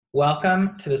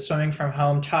Welcome to the Swimming from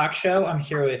Home talk show. I'm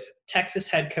here with Texas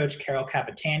head coach Carol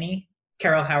Capitani.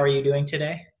 Carol, how are you doing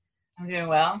today? I'm doing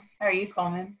well. How are you,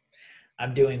 Coleman?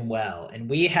 I'm doing well. And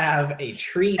we have a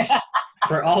treat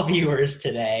for all viewers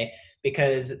today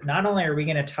because not only are we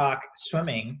going to talk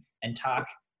swimming and talk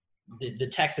the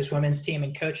Texas women's team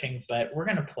and coaching, but we're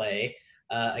going to play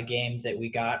a game that we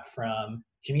got from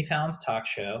Jimmy Fallon's talk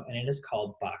show, and it is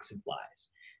called Box of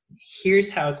Lies. Here's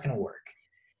how it's going to work.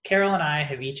 Carol and I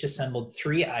have each assembled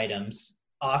 3 items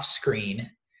off screen.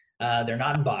 They're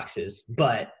not in boxes,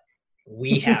 but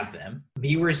we have them.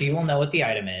 Viewers, you will know what the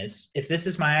item is. If this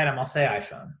is my item, I'll say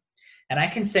iPhone. And I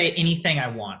can say anything I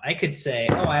want. I could say,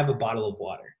 oh, I have a bottle of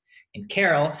water. And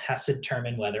Carol has to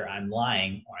determine whether I'm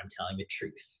lying or I'm telling the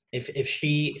truth. If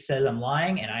she says I'm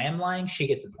lying and I am lying, she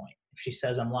gets a point. If she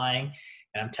says I'm lying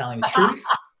and I'm telling the truth,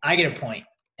 I get a point.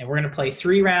 And we're going to play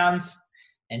 3 rounds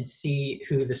and see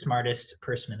who the smartest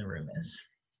person in the room is.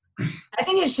 I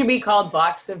think it should be called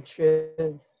Box of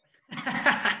Truth.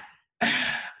 I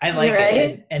like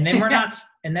it. And then we're not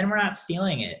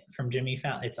stealing it from Jimmy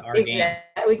Fallon. It's our game.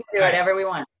 We can do whatever we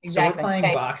want. Exactly. So we're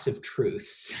playing Box of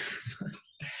Truths.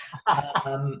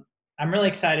 I'm really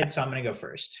excited, so I'm going to go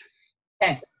first.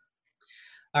 Okay.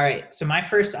 All right. So my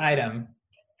first item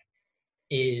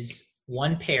is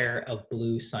 1 pair of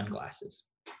blue sunglasses.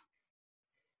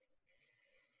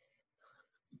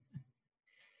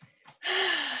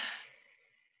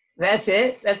 That's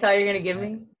it? That's all you're going to give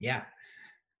me? Yeah.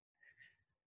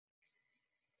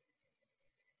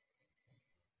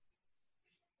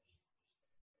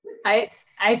 I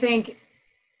think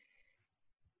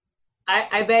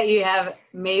I bet you have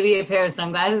maybe a pair of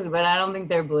sunglasses, but I don't think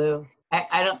they're blue.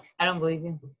 I don't believe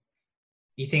you.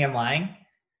 You think I'm lying?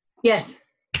 Yes.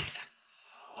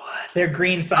 They're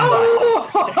green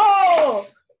sunglasses. Oh!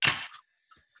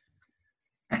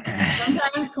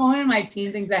 Sometimes Coleman, my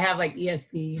team thinks I have like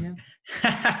ESP, you know?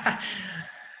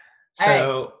 So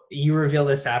right. You reveal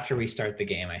this after we start the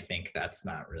game. I think that's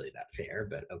not really that fair,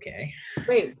 but okay.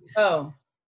 Wait, oh.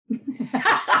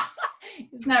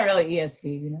 It's not really ESP,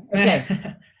 you know? Okay.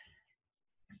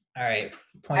 All right.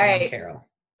 Point on Carol.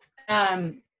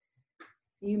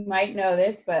 You might know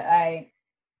this, but I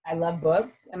love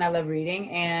books and I love reading.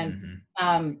 And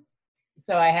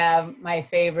so I have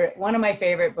one of my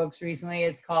favorite books recently.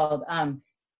 It's called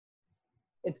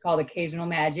Occasional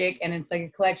Magic. And it's like a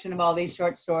collection of all these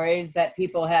short stories that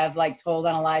people have like told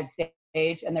on a live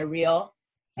stage, and they're real.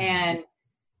 And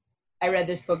I read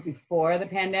this book before the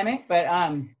pandemic, but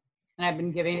and I've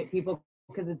been giving it to people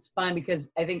because it's fun,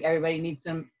 because I think everybody needs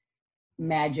some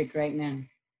magic right now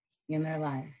in their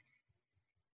lives.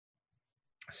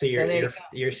 So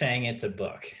you're saying it's a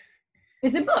book.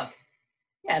 It's a book.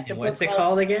 Yeah, it's and what's it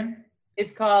called again?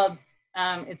 It's called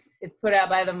it's put out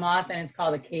by the Moth, and it's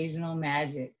called Occasional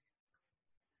Magic.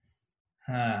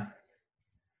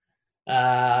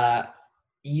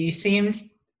 You seemed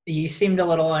a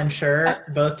little unsure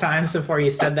both times before you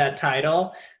said that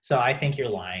title, so I think you're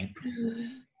lying.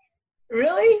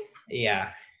 Really?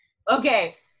 Yeah.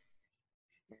 Okay.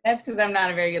 That's because I'm not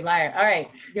a very good liar. All right.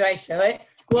 Do I show it?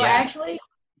 Well, yeah. Actually.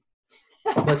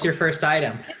 What's your first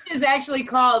item? This is actually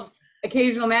called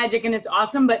Occasional Magic, and it's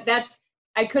awesome, but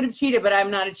I could have cheated, but I'm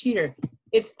not a cheater.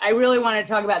 I really want to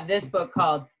talk about this book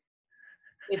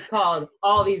it's called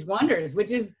All These Wonders, which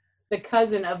is the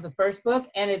cousin of the first book,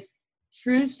 and it's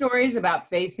true stories about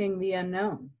facing the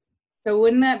unknown. So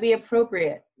wouldn't that be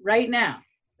appropriate right now,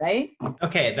 right?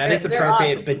 Okay, that is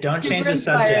appropriate, awesome. But don't change the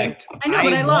subject. I know,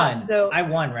 but I lost, so I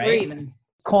won, right? We're even.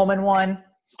 Coleman won,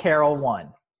 Carol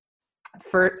won.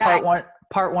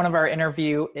 Part one of our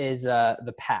interview is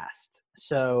the past.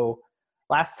 So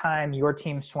last time your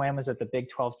team swam was at the Big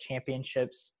 12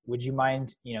 Championships. Would you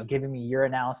mind, giving me your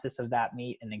analysis of that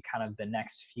meet, and then kind of the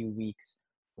next few weeks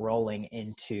rolling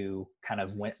into kind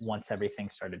of once everything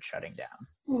started shutting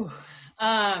down?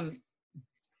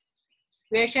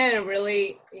 We actually had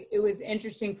it was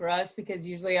interesting for us because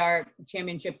usually our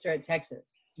championships are at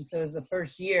Texas. And so it was the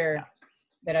first year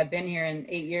that I've been here in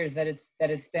 8 years that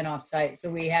it's been off site. So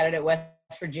we had it at West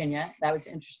Virginia. That was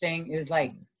interesting. It was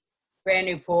like brand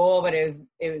new pool, but it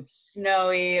was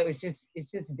snowy. It's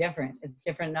just different. It's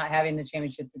different not having the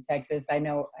championships at Texas. I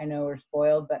know we're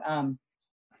spoiled, but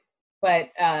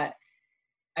I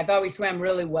thought we swam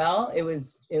really well. It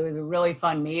was a really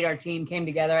fun meet. Our team came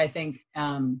together. I think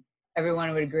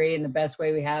everyone would agree in the best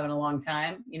way we have in a long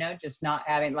time. Just not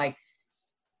having like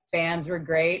fans were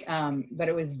great, but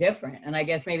it was different. And I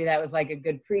guess maybe that was like a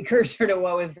good precursor to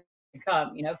what was to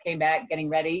come. Came back getting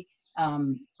ready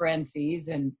for NCs,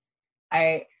 and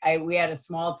we had a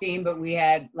small team, but we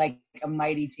had like a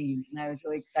mighty team, and I was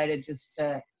really excited just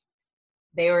to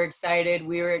they were excited.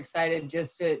 We were excited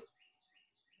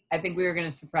I think we were going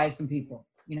to surprise some people,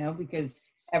 because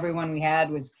everyone we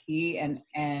had was key and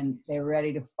they were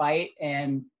ready to fight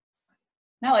and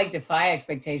not like defy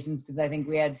expectations, because I think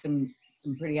we had some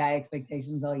pretty high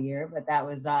expectations all year, but that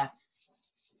was, I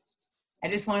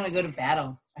just wanted to go to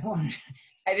battle.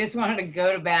 I just wanted to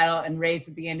go to battle and race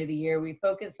at the end of the year. We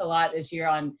focused a lot this year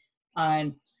on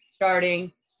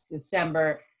starting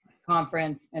December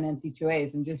conference and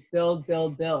NC2As and just build,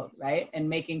 right? And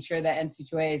making sure that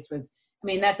NC2As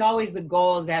that's always the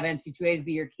goal, is to have NC2As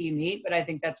be your key meet. But I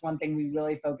think that's one thing we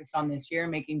really focused on this year,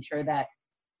 making sure that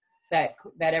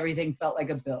everything felt like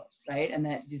a build, right? And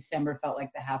that December felt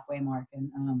like the halfway mark.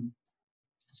 And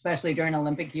especially during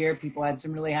Olympic year, people had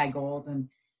some really high goals. And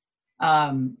I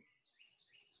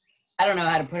don't know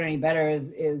how to put it any better.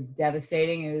 Is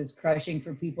devastating. It was crushing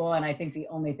for people. And I think the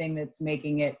only thing that's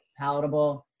making it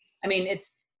palatable,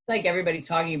 it's like everybody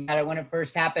talking about it. When it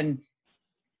first happened,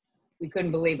 we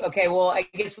couldn't believe, okay, well, I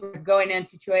guess we're going to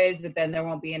NC2As, but then there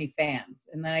won't be any fans.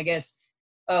 And then I guess,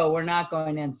 oh, we're not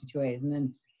going to NC2As. And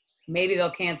then maybe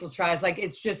they'll cancel tries. Like,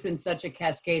 it's just been such a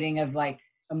cascading of like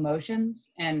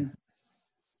emotions. And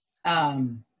that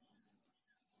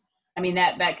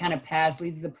kind of past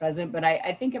leads to the present, but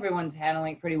I think everyone's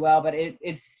handling it pretty well. But I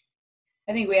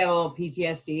think we have a little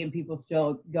PTSD and people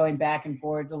still going back and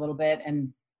forwards a little bit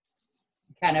and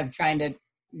kind of trying to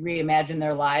reimagine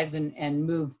their lives and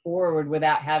move forward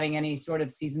without having any sort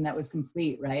of season that was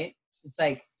complete, right? It's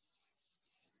like,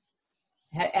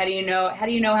 how do you know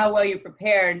how well you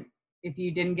prepared if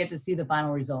you didn't get to see the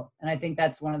final result? And I think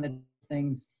that's one of the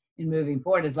things in moving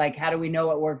forward, is like, how do we know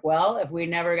what worked well if we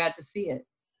never got to see it?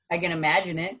 I can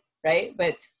imagine it, right?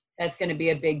 But that's going to be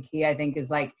a big key, I think, is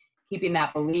like keeping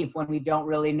that belief when we don't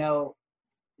really know.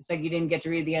 It's like you didn't get to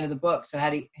read the end of the book, so how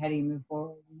do you move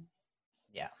forward?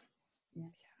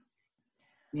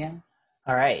 Yeah.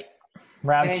 All right.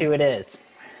 Round 2 it is.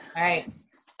 All right.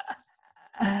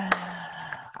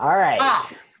 All right.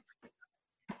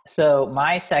 So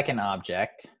my second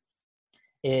object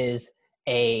is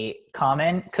a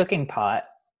common cooking pot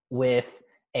with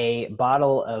a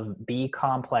bottle of B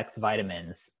complex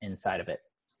vitamins inside of it.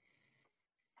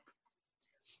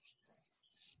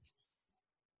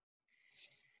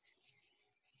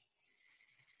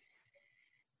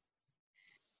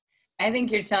 I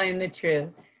think you're telling the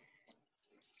truth.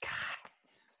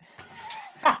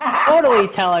 Totally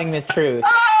telling the truth.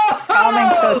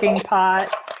 Common cooking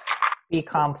pot, B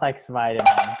complex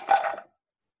vitamins.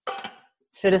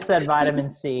 Should have said vitamin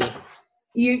C.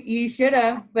 You should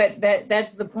have, but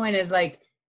that's the point, is like,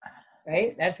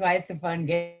 right? That's why it's a fun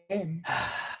game. All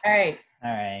right.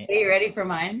 Are you ready for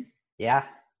mine? Yeah.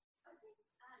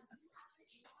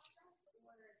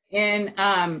 And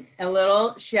a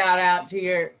little shout out to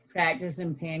your practice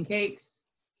in pancakes.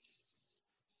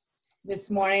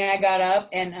 This morning I got up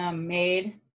and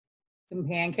made some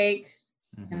pancakes,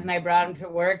 and I brought them to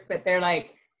work, but they're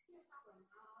like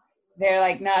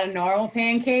not a normal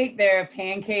pancake. They're a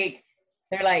pancake.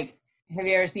 They're like, have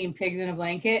you ever seen Pigs in a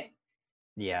Blanket?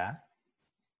 Yeah.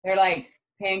 They're like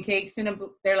pancakes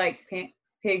they're like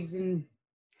pigs and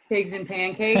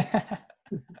pancakes,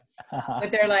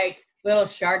 but they're like little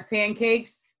shark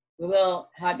pancakes with little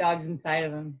hot dogs inside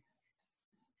of them.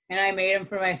 And I made them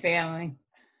for my family.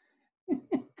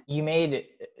 You made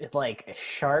like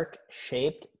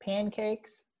shark-shaped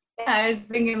pancakes? Yeah, I was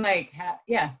thinking like,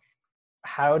 yeah.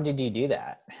 How did you do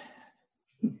that?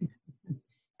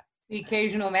 The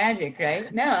occasional magic,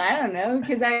 right? No, I don't know,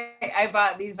 because I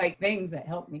bought these like things that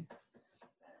help me.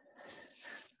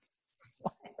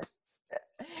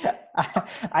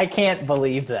 I can't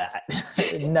believe that.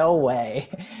 No way.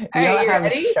 You don't have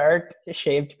ready?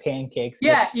 Shark-shaped pancakes.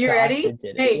 Yeah, you ready?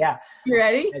 Hey, yeah. You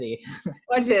ready? Ready.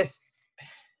 Watch this.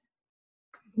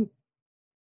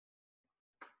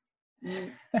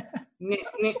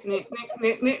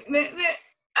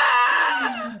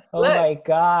 Oh my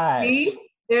gosh. See?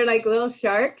 They're like little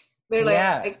sharks. They're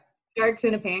like sharks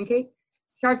in a pancake.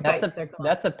 Shark bites, they're called.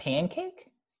 That's a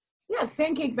pancake? Yeah, it's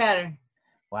pancake batter.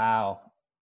 Wow.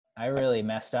 I really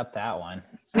messed up that one.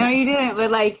 No, you didn't,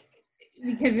 but like,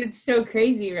 because it's so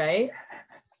crazy, right?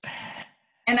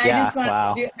 And I just wanted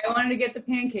I wanted to get the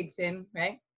pancakes in,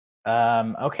 right?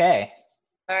 Okay.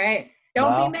 All right.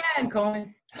 Don't be mad,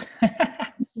 Coleman.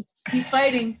 Keep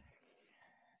fighting.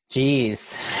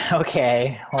 Jeez.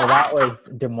 Okay. Well, that was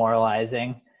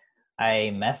demoralizing.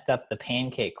 I messed up the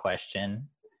pancake question.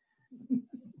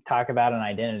 Talk about an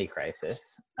identity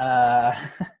crisis.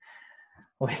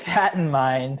 With that in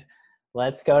mind,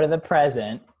 let's go to the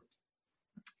present.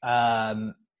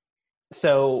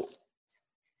 So,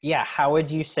 yeah, how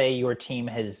would you say your team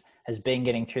has has been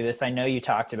getting through this. I know you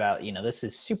talked about, this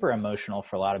is super emotional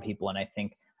for a lot of people. And I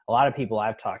think a lot of people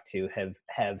I've talked to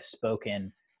have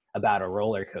spoken about a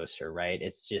roller coaster, right?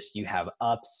 It's just, you have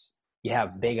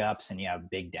big ups and you have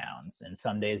big downs. And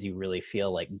some days you really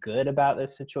feel like good about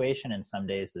this situation. And some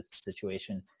days this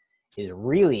situation is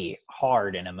really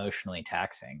hard and emotionally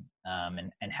taxing.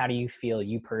 And how do you feel,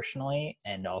 you personally,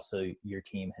 and also your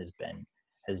team has been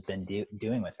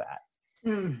doing with that?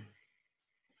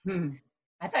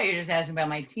 I thought you were just asking about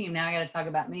my team. Now I got to talk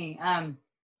about me. I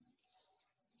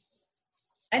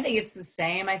think it's the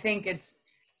same. I think it's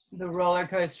the roller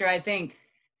coaster. I think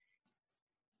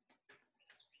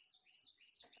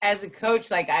as a coach,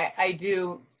 like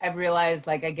I've realized,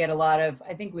 like I get a lot of,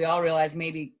 I think we all realize,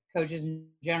 maybe coaches in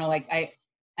general, like I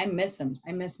miss them.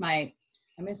 I miss my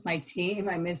team.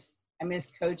 I miss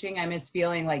coaching. I miss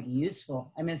feeling like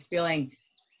useful. I miss feeling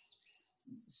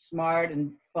smart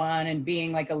and fun and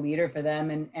being like a leader for them.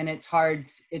 And it's hard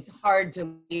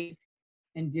to lead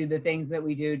and do the things that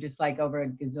we do just like over a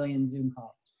gazillion Zoom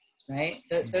calls, right?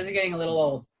 Those are getting a little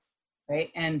old, right?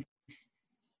 And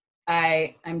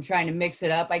I'm trying to mix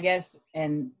it up, I guess.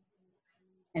 And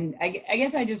I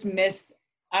guess I just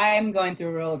I'm going through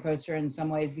a roller coaster in some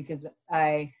ways because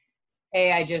I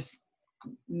just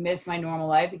miss my normal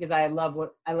life because I love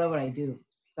what I do.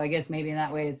 So I guess maybe in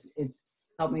that way it's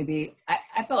helped me be,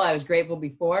 I felt I was grateful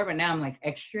before, but now I'm like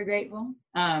extra grateful.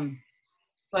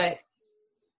 But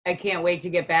I can't wait to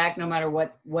get back no matter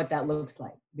what that looks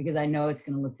like, because I know it's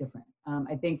going to look different.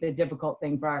 I think the difficult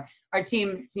thing for our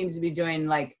team seems to be doing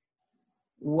like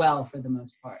well for the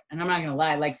most part. And I'm not going to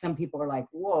lie, like some people are like,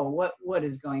 whoa, what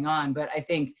is going on? But I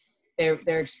think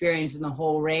they're experiencing the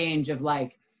whole range of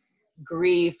like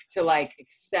grief to like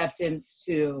acceptance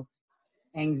to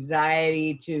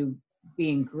anxiety to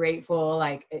being grateful.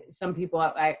 Like some people,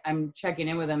 I'm checking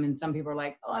in with them and some people are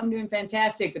like, oh, I'm doing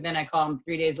fantastic. But then I call them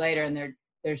 3 days later and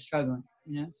they're struggling,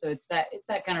 So it's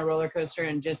that kind of roller coaster.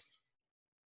 And just,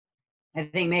 I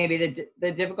think maybe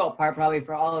the difficult part probably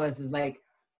for all of us is like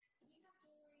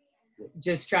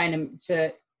just trying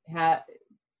to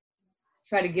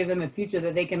try to give them a future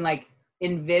that they can like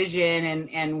envision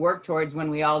and work towards when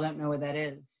we all don't know what that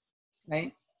is.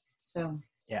 Right. So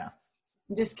yeah.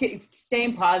 Just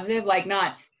staying positive, like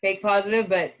not fake positive,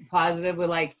 but positive with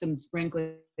like some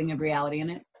sprinkling of reality in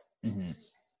it. Mm-hmm.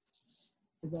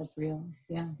 Because that's real.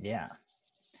 Yeah. Yeah.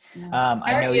 How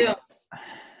I know are you?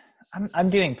 I'm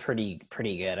doing pretty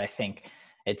good. I think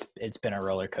it's been a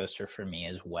roller coaster for me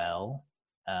as well.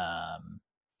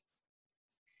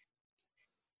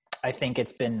 I think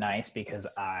it's been nice because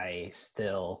I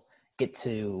still get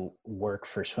to work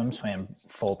for SwimSwam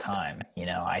full time.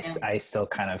 I still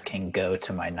kind of can go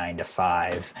to my 9 to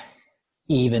 5,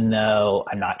 even though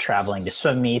I'm not traveling to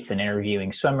swim meets and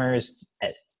interviewing swimmers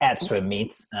at swim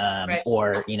meets, Right.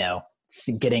 or,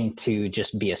 getting to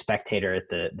just be a spectator at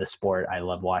the sport I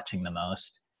love watching the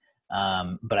most.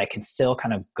 But I can still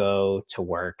kind of go to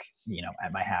work,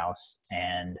 at my house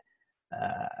and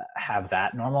have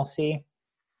that normalcy.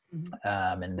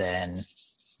 Mm-hmm. And then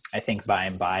I think by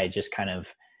and by, just kind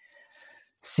of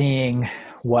seeing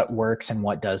what works and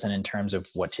what doesn't in terms of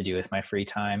what to do with my free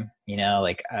time.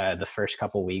 The first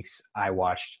couple weeks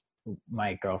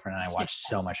my girlfriend and I watched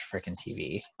so much freaking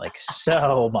TV, like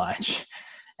so much.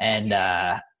 And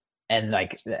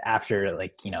like after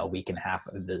like, a week and a half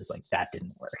of this, like that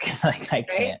didn't work. Like I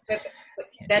can't.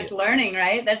 That's learning,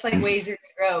 right? That's like ways you're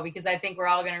gonna grow, because I think we're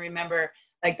all gonna remember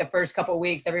like the first couple of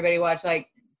weeks, everybody watched like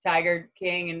Tiger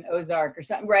King and Ozark or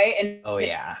something, right? And oh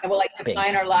yeah, and we'll like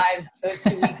define our lives those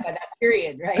 2 weeks by that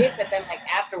period, right? But then like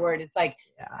afterward, it's like,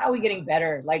 how are we getting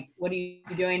better? Like, what are you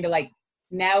doing to like,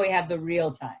 now we have the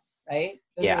real time, right?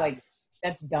 Those are like,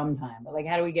 that's dumb time, but like,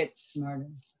 how do we get smarter?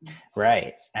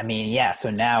 Right. I mean, yeah. So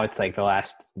now it's like the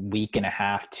last week and a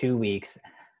half, 2 weeks,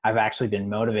 I've actually been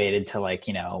motivated to like,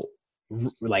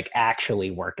 like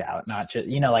actually work out, not just,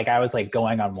 like I was like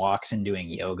going on walks and doing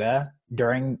yoga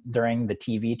during the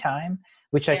TV time,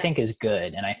 which I think is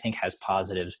good. And I think has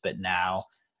positives, but now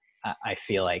I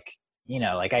feel like,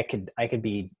 like I could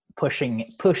be pushing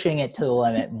it to the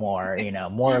limit more,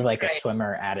 more of like a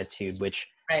swimmer attitude, which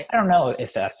I don't know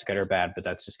if that's good or bad, but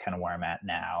that's just kind of where I'm at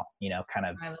now, kind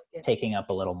of taking up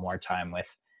a little more time with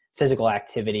physical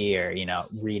activity or,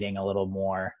 reading a little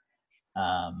more.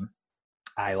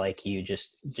 I, like you,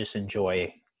 just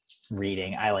enjoy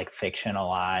reading. I like fiction a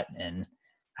lot, and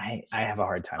I have a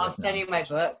hard time. I'll send you my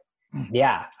book.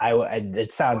 Yeah,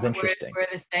 it sounds interesting. We're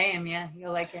the same. Yeah,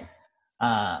 you'll like it.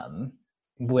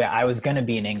 I was going to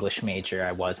be an English major.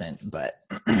 I wasn't, but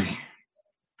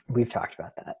we've talked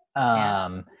about that.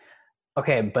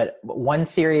 Okay, but one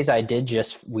series I did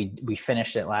we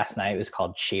finished it last night. It was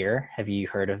called Cheer. Have you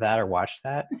heard of that or watched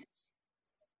that?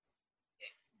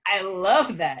 I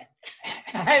love that.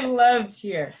 I love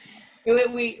cheer.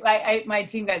 My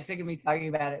team got sick of me talking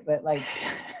about it, but like,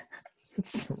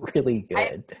 It's really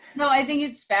good. I think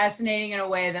it's fascinating in a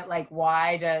way that like,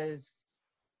 why does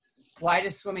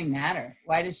swimming matter?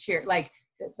 Why does cheer, like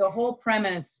the whole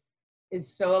premise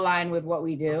is so aligned with what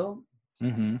we do.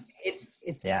 Mm-hmm.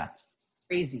 It's Yeah.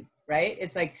 crazy, right?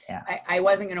 It's like, Yeah. I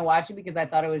wasn't going to watch it because I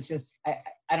thought it was just,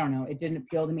 I don't know. It didn't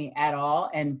appeal to me at all.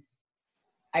 And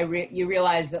you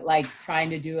realize that like trying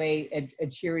to do a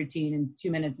cheer routine in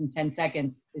 2 minutes and 10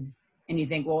 seconds is, and you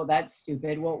think, well, that's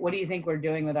stupid. Well, what do you think we're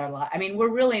doing with our life? I mean, we're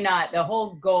really not, the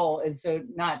whole goal is so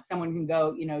not someone can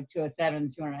go,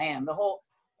 207, 200 AM,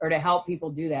 or to help people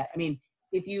do that. I mean,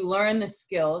 if you learn the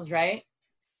skills, right?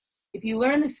 If you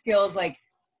learn the skills, like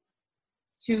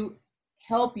to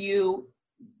help you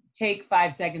take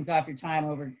 5 seconds off your time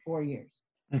over 4 years,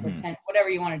 Mm-hmm. or 10, whatever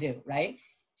you want to do, right?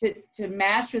 To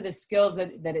master the skills that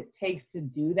it takes to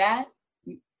do that,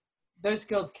 those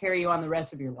skills carry you on the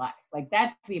rest of your life. Like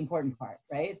that's the important part,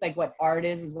 right? It's like what art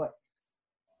is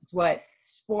what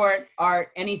sport, art,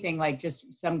 anything, like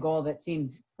just some goal that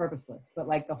seems purposeless. But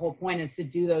like the whole point is to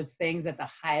do those things at the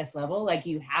highest level. Like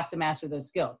you have to master those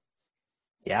skills.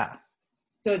 Yeah.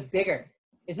 So it's bigger.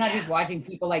 It's not just watching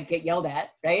people like get yelled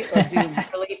at, right? Or do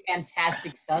really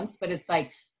fantastic stunts, but it's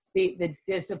like the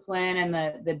discipline and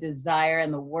the desire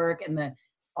and the work and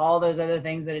all those other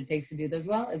things that it takes to do those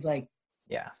well is like,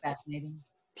 yeah, fascinating.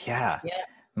 Yeah.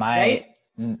 My right?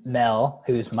 Mel,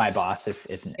 who's my boss,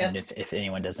 if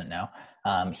anyone doesn't know,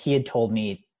 he had told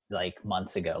me like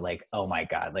months ago, like, oh my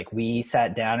God, like we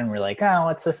sat down and we're like, oh,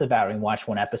 what's this about? And we watched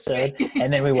one episode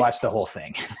and then we watched the whole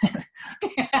thing.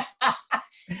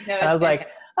 No, and I was like,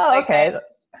 oh, okay.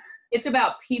 It's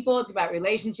about people. It's about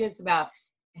relationships, about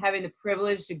having the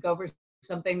privilege to go for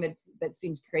something that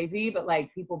seems crazy, but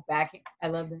like people backing. I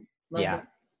love it. It.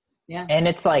 Yeah. And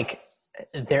it's like,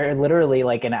 they're literally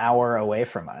like an hour away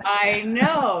from us. I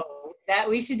know that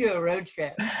we should do a road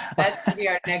trip. That should be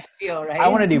our next deal, right? I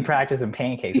want to do practice and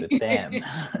pancakes with them.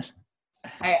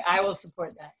 I will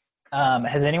support that.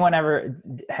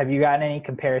 Have you gotten any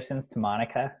comparisons to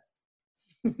Monica?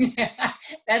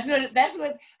 That's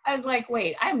what I was like,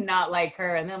 wait, I'm not like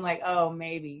her. And then I'm like, oh,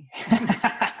 maybe.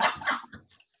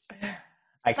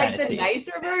 I kind of like see the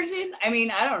nicer version. I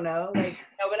mean, I don't know. Like,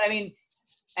 no, but I mean,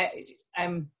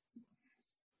 I'm.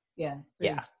 Yeah.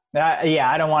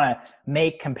 I don't want to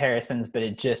make comparisons, but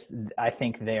I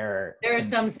think there are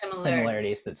some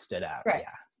similarities that stood out. Right.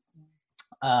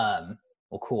 Yeah.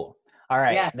 Well, cool. All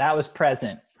right. That was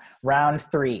present. Round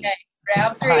 3. Okay.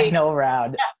 Round 3. Final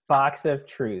round. Box of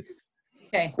truths.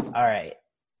 Okay. All right.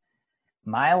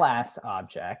 My last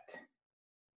object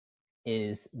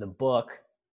is the book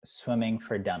Swimming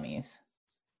for Dummies.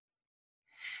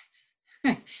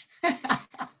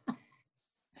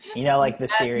 Like the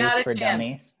series for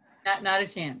dummies? Not a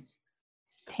chance.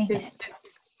 Dang it.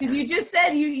 Because you just said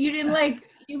you didn't like,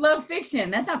 you love fiction.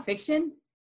 That's not fiction.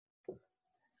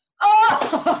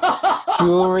 Oh!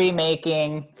 Jewelry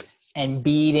making and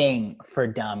beading for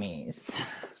dummies.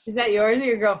 Is that yours or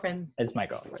your girlfriend's? It's my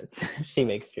girlfriend's. She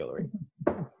makes jewelry.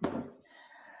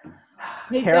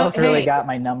 Carol's really got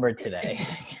my number today.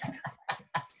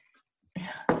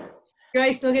 Do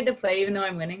I still get to play even though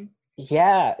I'm winning?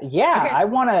 Yeah. Okay. I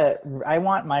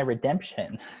want my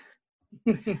redemption.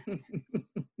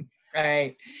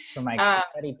 Right. For my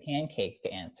bloody pancake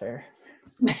answer.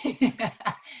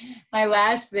 My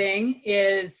last thing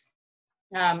is,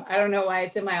 I don't know why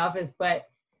it's in my office, but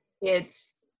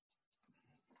it's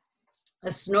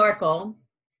a snorkel.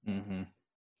 Mm-hmm.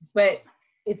 But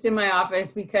it's in my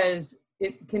office because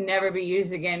it can never be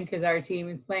used again because our team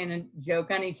is playing a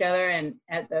joke on each other, and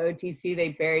at the OTC they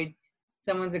buried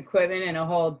someone's equipment in a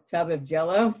whole tub of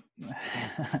Jell-O.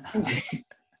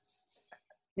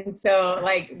 And so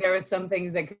like there were some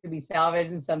things that could be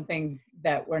salvaged and some things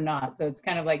that were not. So it's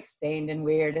kind of like stained and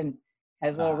weird and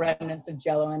has little remnants of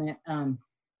Jell-O in it. And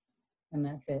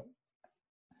that's it.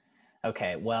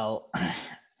 Okay, well,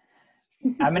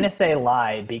 I'm going to say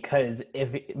lie, because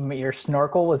if your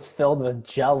snorkel was filled with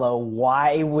Jell-O,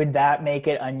 why would that make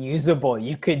it unusable?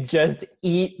 You could just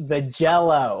eat the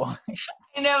Jell-O.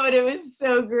 I know, but it was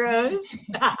so gross.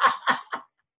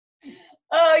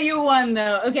 Oh, you won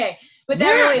though. Okay. But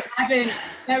that really happened.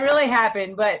 That really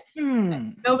happened. But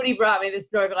nobody brought me the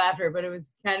snorkel after, but it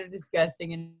was kind of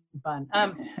disgusting and fun.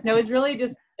 No, it was really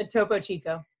just a Topo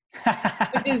Chico.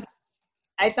 Which is,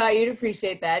 I thought you'd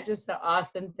appreciate that. Just the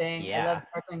Austin thing. Yeah, I love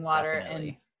sparkling water. Definitely.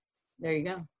 And there you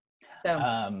go.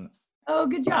 So Oh,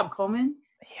 good job, Coleman.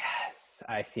 Yes,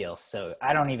 I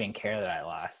don't even care that I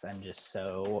lost. I'm just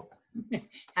so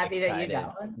Happy that you excited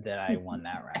got one. that I won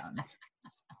that round.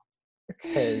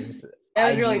 Because That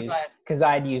was really fun. Because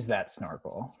I'd use that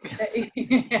snorkel. Okay.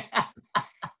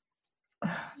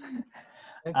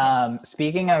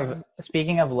 Speaking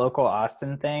of local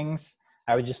Austin things,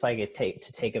 I would just like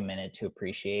to take a minute to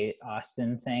appreciate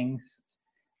Austin things.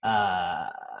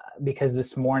 Because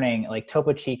this morning, like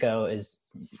Topo Chico is,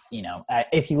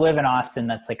 if you live in Austin,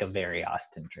 that's like a very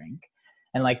Austin drink.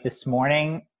 And like this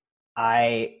morning,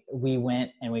 we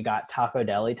went and we got Taco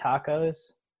Deli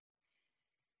tacos,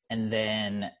 and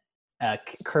then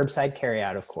curbside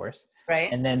carryout, of course.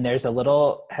 Right. And then there's a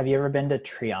little. Have you ever been to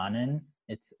Trianon?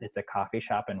 It's a coffee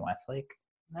shop in Westlake.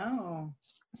 No.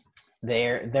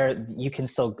 There you can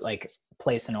still like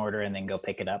place an order and then go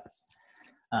pick it up.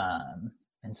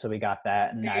 And so we got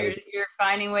that, and you're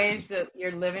finding ways that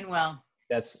you're living well.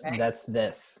 That's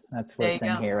what's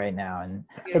in here right now, and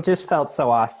Beautiful. It just felt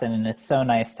so Austin, and it's so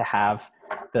nice to have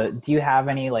do you have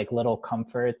any like little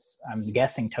comforts? I'm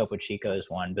guessing Topo Chico is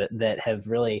one, but that have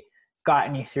really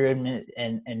gotten you through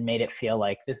and made it feel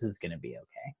like this is going to be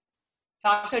okay.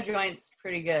 Taco joint's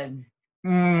pretty good.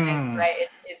 Right.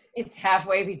 It's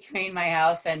halfway between my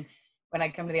house and when I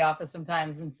come to the office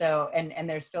sometimes. And so, and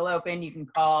they're still open, you can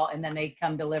call and then they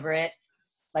come deliver it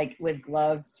like with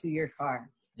gloves to your car.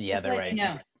 Yeah, they're right.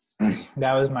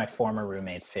 That was my former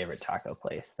roommate's favorite taco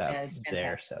place.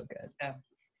 They're so good. So.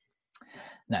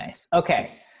 Nice.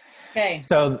 Okay.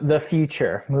 So the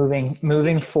future,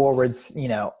 moving forward,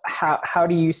 how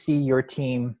do you see your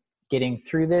team getting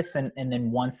through this? And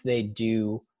then once they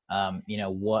do,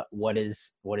 what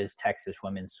is Texas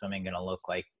women's swimming going to look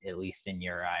like, at least in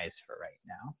your eyes, for right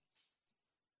now?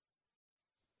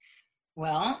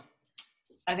 Well,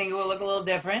 I think it will look a little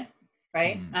different,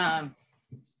 right?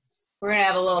 We're going to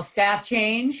have a little staff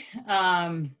change,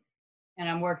 and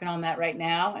I'm working on that right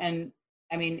now. And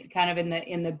I mean, kind of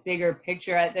in the bigger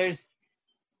picture,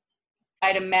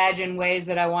 I'd imagine ways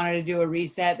that I wanted to do a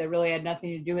reset that really had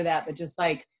nothing to do with that, but just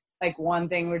like one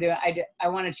thing we're doing, I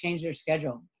want to change their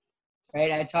schedule.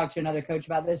 Right. I talked to another coach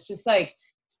about this, just like,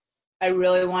 I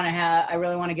really want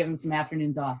to give them some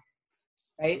afternoons off.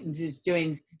 Right. And just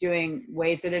doing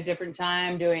weights at a different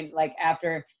time,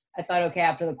 after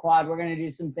the quad, we're going to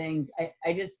do some things.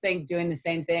 I just think doing the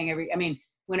same thing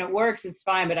when it works, it's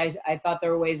fine. But I thought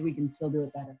there were ways we can still do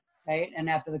it better. Right. And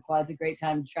after the quad's a great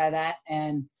time to try that.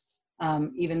 And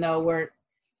even though we're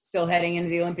still heading into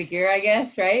the Olympic year, I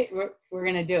guess, right. We're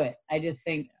going to do it. I just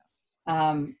think,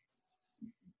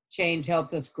 change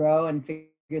helps us grow and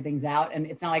figure things out. And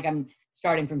it's not like I'm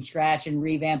starting from scratch and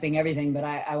revamping everything, but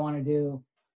I want to do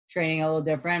training a little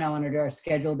different. I want to do our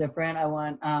schedule different. I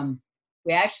want,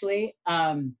 they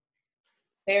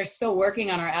are still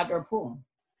working on our outdoor pool.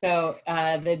 So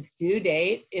the due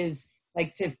date is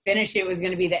to finish it was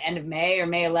going to be the end of May or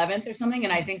May 11th or something.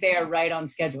 And I think they are right on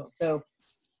schedule. So.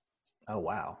 Oh,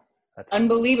 wow. That's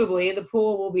unbelievably, awesome. The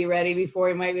pool will be ready before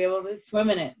we might be able to swim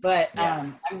in it. But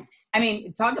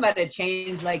talk about a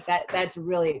change like that. That's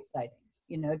really exciting,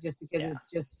 just because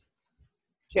it's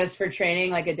just for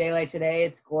training, like a day like today,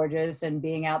 it's gorgeous and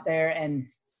being out there, and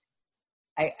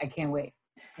I can't wait.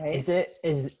 Right?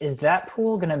 Is that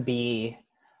pool going to be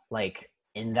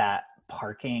in that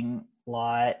parking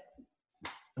lot?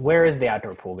 Where is the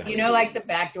outdoor pool going to be? Like the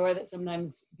back door that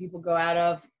sometimes people go out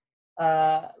of,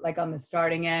 on the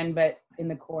starting end, but in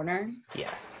the corner.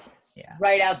 Yes. Yeah.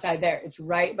 Right outside there. It's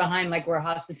right behind where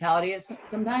hospitality is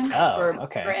sometimes for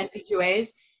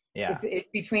NC2As. Yeah. It's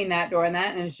between that door and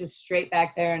that, and it's just straight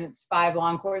back there, and it's 5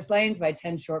 long course lanes by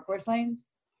 10 short course lanes.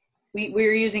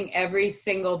 We're using every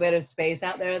single bit of space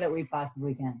out there that we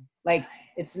possibly can.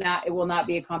 It will not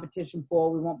be a competition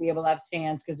pool. We won't be able to have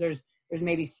stands because there's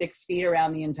maybe 6 feet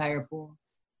around the entire pool,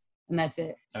 and that's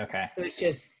it. Okay. So it's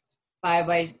just 5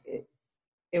 by.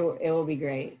 It will be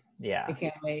great. Yeah. I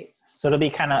can't wait. So it'll be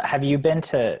kind of, have you been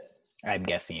to, I'm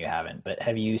guessing you haven't, but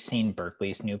have you seen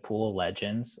Berkeley's new pool,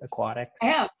 Legends Aquatics? I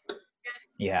have.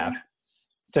 You have?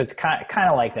 So it's kind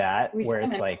of like that, where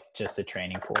it's just a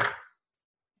training pool.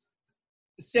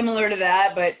 Similar to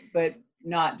that, but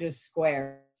not just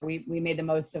square. We made the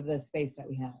most of the space that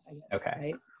we have, I guess. Okay.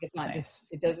 Right? It's not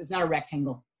it's not a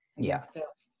rectangle. So.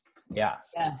 Yeah.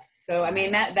 So,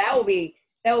 that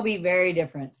will be very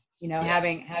different,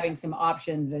 having some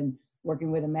options and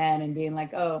working with a man and being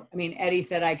Eddie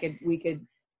said we could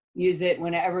use it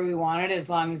whenever we wanted, as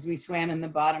long as we swam in the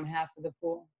bottom half of the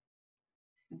pool.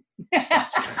 I'm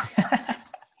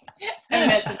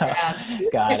messing around.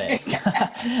 Got it.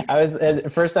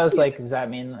 At first I was like, does that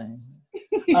mean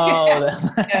No,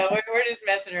 we're just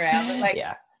messing around. But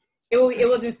it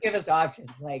will just give us options.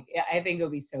 Like, I think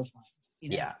it'll be so fun.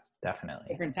 Yeah, definitely.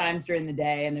 Different times during the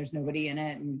day, and there's nobody in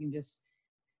it, and we can just.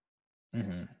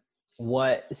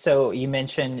 So you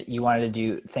mentioned you wanted to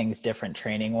do things different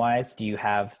training wise. Do you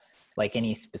have like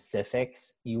any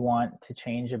specifics you want to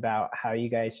change about how you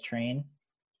guys train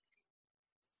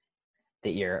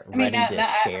that you're ready to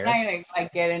share? I'm not gonna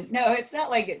like get in. No, it's not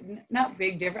like not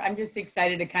big different. I'm just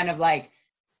excited to kind of like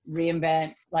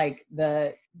reinvent like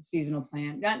the seasonal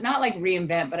plan. Not like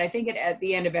reinvent, but I think at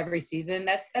the end of every season,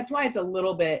 that's why it's a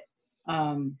little bit.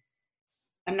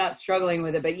 I'm not struggling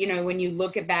with it, but when you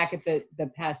look back at the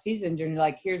past seasons, and you're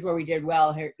like, here's where we did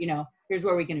well. Here, here's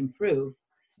where we can improve.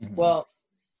 Well,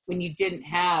 when you didn't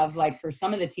have, like, for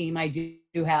some of the team, I do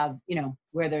have,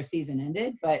 where their season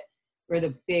ended, but for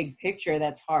the big picture,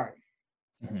 that's hard,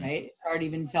 right? It's hard to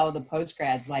even tell the post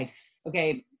grads, like,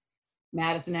 okay,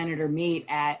 Madison ended her meet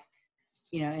at,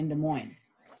 in Des Moines.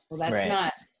 Well, that's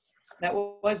not, that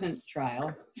wasn't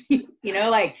trial,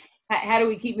 like, how do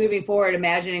we keep moving forward,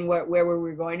 imagining where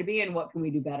we're going to be and what can we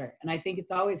do better? And I think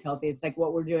it's always healthy. It's like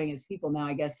what we're doing as people now,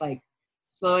 I guess, like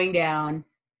slowing down,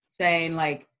 saying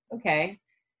like, okay,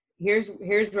 here's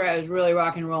where I was really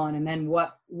rock and rolling. And then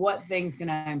what things can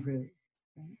I improve?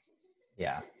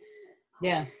 Yeah.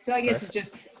 Yeah. So I guess it's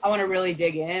just, I want to really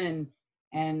dig in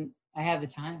and I have the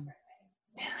time.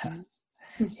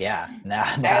 Yeah.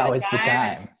 Now is the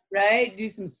time. Right. Do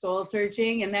some soul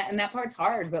searching and that part's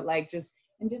hard, but like just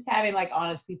having like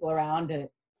honest people around to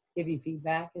give you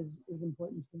feedback is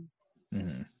important too.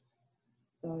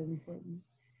 It's always important.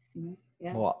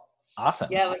 Yeah. Well, awesome.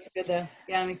 Yeah, looks good though.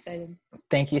 Yeah, I'm excited.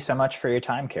 Thank you so much for your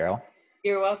time, Carol.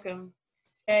 You're welcome.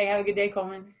 Hey, have a good day,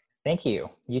 Coleman. Thank you.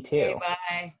 You too. Okay,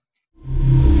 bye.